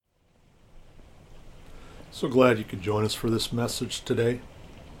So glad you could join us for this message today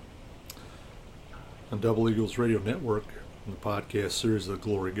on Double Eagles Radio Network in the podcast series The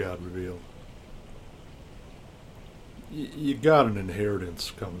Glory God Revealed. You got an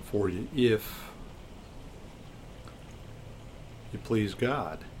inheritance coming for you if you please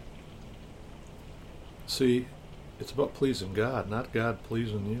God. See, it's about pleasing God, not God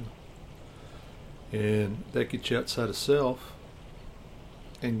pleasing you. And that gets you outside of self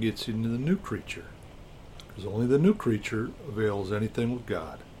and gets you into the new creature. Because only the new creature avails anything with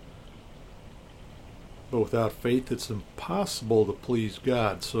God. But without faith, it's impossible to please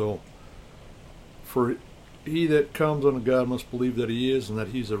God. So, for he that comes unto God must believe that he is, and that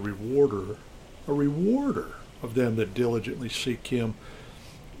he's a rewarder of them that diligently seek him.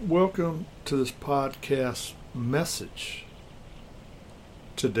 Welcome to this podcast message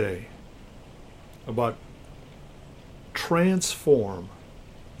today about transform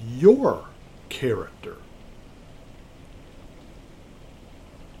your character.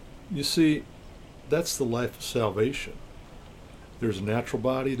 You see, that's the life of salvation. There's a natural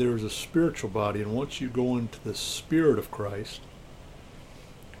body, there's a spiritual body, and once you go into the Spirit of Christ,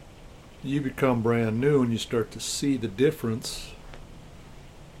 you become brand new and you start to see the difference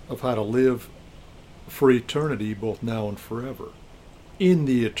of how to live for eternity, both now and forever, in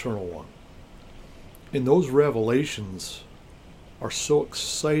the Eternal One. And those revelations are so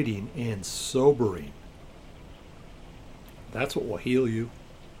exciting and sobering. That's what will heal you.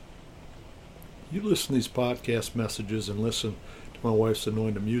 You listen to these podcast messages and listen to my wife's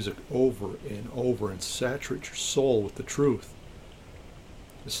anointed music over and over and saturate your soul with the truth.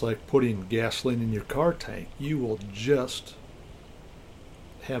 It's like putting gasoline in your car tank. You will just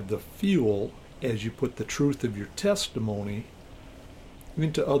have the fuel as you put the truth of your testimony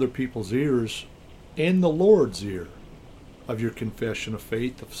into other people's ears and the Lord's ear of your confession of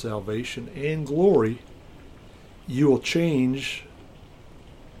faith, of salvation, and glory. You will change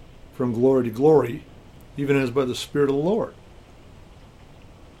from glory to glory, even as by the Spirit of the Lord.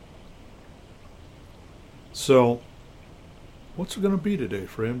 So, what's it going to be today,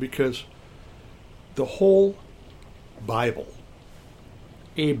 friend? Because the whole Bible,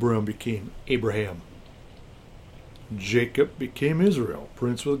 Abram became Abraham. Jacob became Israel,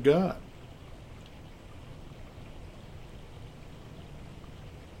 prince with God.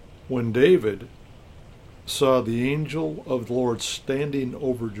 When David saw the angel of the Lord standing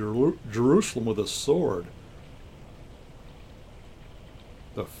over Jerusalem with a sword,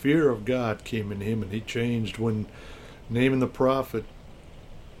 the fear of God came in him and he changed. When Naaman the prophet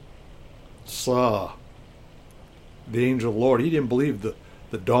saw the angel of the Lord, he didn't believe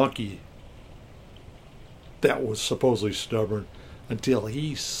the donkey that was supposedly stubborn until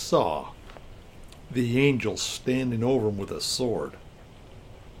he saw the angel standing over him with a sword.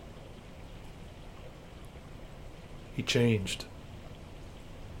 He changed.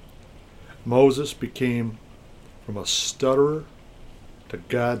 Moses became from a stutterer to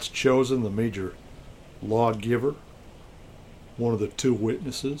God's chosen, the major lawgiver, one of the two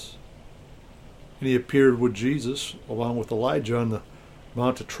witnesses. And he appeared with Jesus along with Elijah on the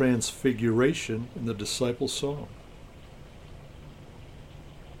Mount of Transfiguration, and the disciples saw him.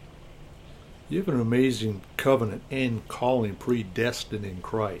 You have an amazing covenant and calling predestined in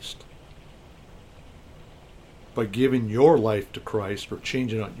Christ. By giving your life to Christ or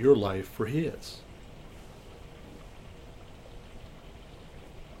changing out your life for his.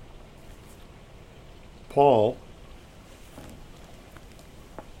 Paul,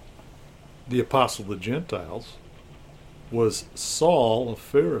 the apostle of the Gentiles, was Saul, a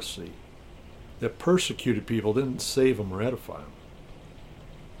Pharisee, that persecuted people, didn't save them or edify them.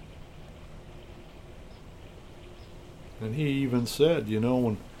 And he even said,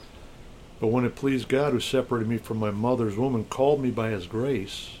 but when it pleased God, who separated me from my mother's womb and called me by his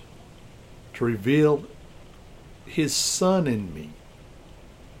grace to reveal his Son in me,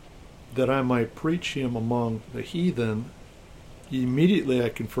 that I might preach him among the heathen, immediately I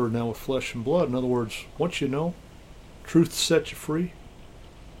conferred now with flesh and blood. In other words, once you know, truth sets you free,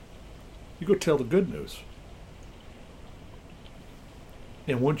 you go tell the good news.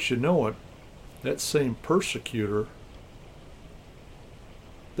 And once you know it, that same persecutor,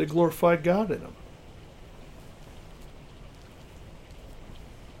 they glorified God in him.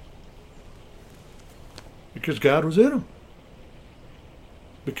 Because God was in him.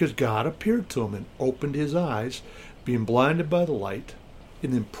 Because God appeared to him and opened his eyes, being blinded by the light,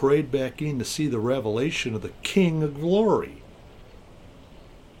 and then prayed back in to see the revelation of the King of glory.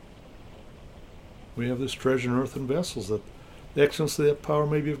 We have this treasure in earthen vessels, that the excellency of that power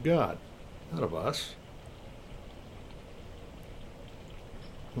may be of God, not of us.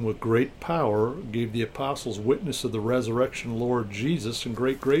 and with great power gave the apostles witness of the resurrection of the Lord Jesus, and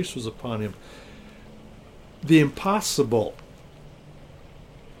great grace was upon him. The impossible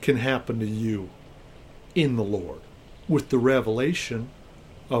can happen to you in the Lord with the revelation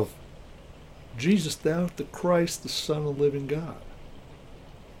of Jesus, thou art the Christ, the Son of the living God.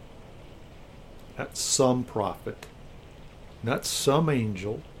 Not some prophet, not some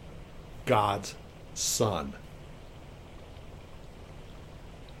angel, God's Son.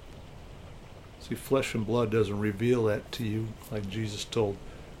 See, flesh and blood doesn't reveal that to you like Jesus told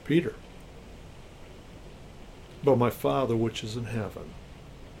Peter. But my Father which is in heaven.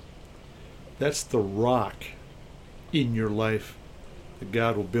 That's the rock in your life that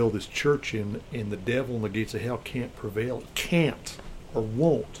God will build his church in, and the devil and the gates of hell can't prevail. It can't or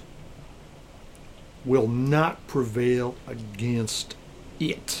won't. Will not prevail against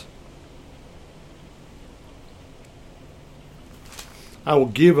it. I will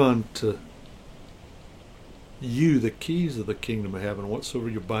give unto you the keys of the kingdom of heaven. Whatsoever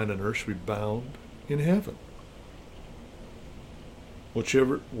you bind on earth shall be bound in heaven.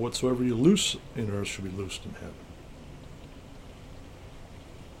 Whatsoever you loose in earth shall be loosed in heaven.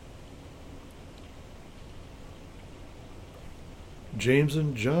 James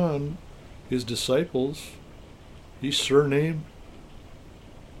and John, his disciples, he's surnamed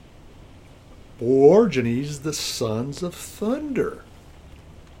Boanerges, the sons of thunder.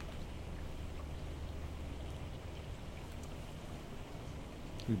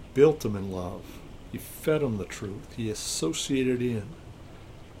 He built them in love. He fed them the truth. He associated in.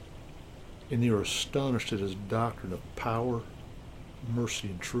 And they were astonished at his doctrine of power, mercy,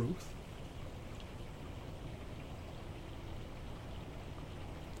 and truth.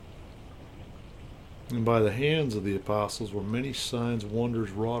 And by the hands of the apostles were many signs and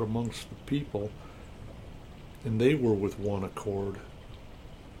wonders wrought amongst the people, and they were with one accord.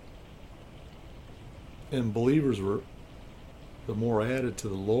 And believers were the more added to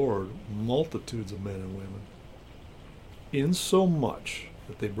the Lord, multitudes of men and women, insomuch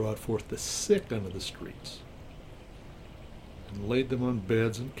that they brought forth the sick unto the streets, and laid them on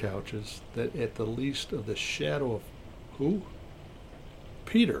beds and couches, that at the least of the shadow of who?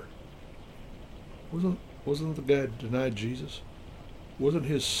 Peter. Wasn't the guy denied Jesus? Wasn't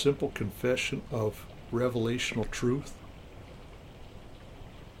his simple confession of revelational truth?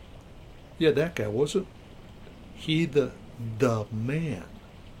 Yeah, that guy, wasn't he the man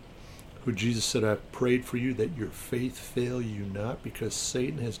who Jesus said, I've prayed for you that your faith fail you not, because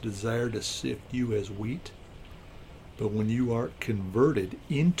Satan has desired to sift you as wheat. But when you are converted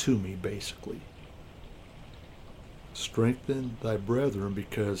into me, basically, strengthen thy brethren,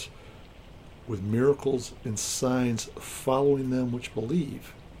 because with miracles and signs following them which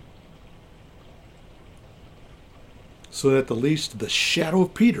believe, so that the least the shadow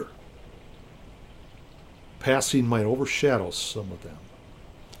of Peter passing might overshadow some of them.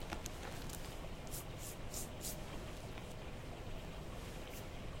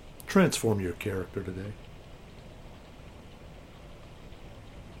 Transform your character today.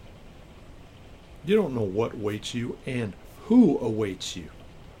 You don't know what awaits you and who awaits you.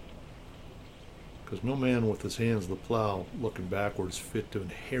 Because no man with his hands to the plow looking backwards is fit to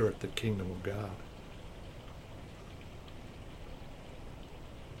inherit the kingdom of God.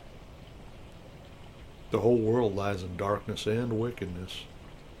 The whole world lies in darkness and wickedness,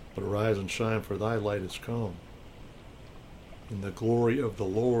 but arise and shine, for thy light is come, and the glory of the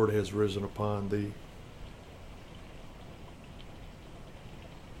Lord has risen upon thee.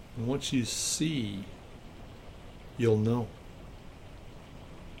 And once you see, you'll know.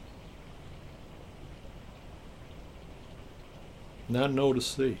 Not know to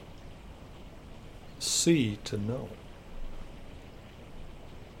see. See to know.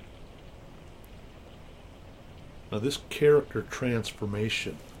 Now this character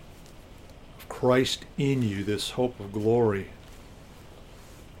transformation of Christ in you, this hope of glory,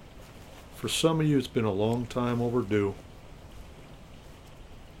 for some of you it's been a long time overdue.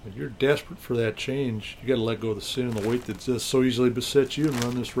 If you're desperate for that change, you got to let go of the sin and the weight that just so easily besets you, and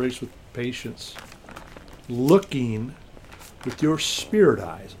run this race with patience, looking with your spirit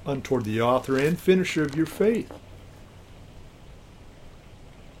eyes untoward the author and finisher of your faith.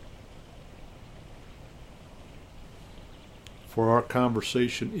 For our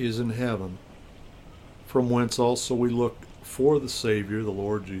conversation is in heaven, from whence also we look for the Savior, the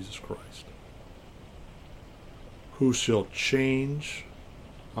Lord Jesus Christ, who shall change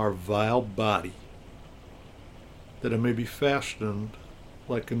our vile body, that it may be fashioned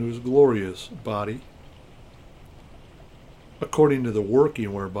like unto his glorious body, according to the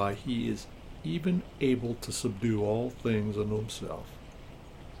working whereby he is even able to subdue all things unto himself.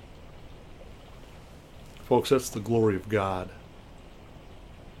 Folks, that's the glory of God.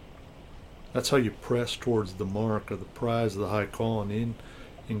 That's how you press towards the mark of the prize of the high calling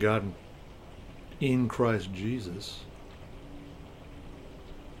in God and in Christ Jesus.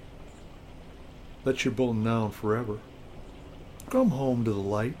 That's your both now and forever. Come home to the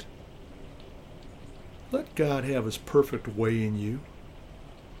light. Let God have His perfect way in you,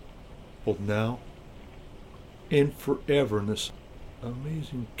 both now and forever, in this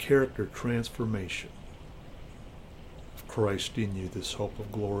amazing character transformation of Christ in you, this hope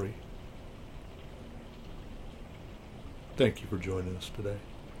of glory. Thank you for joining us today.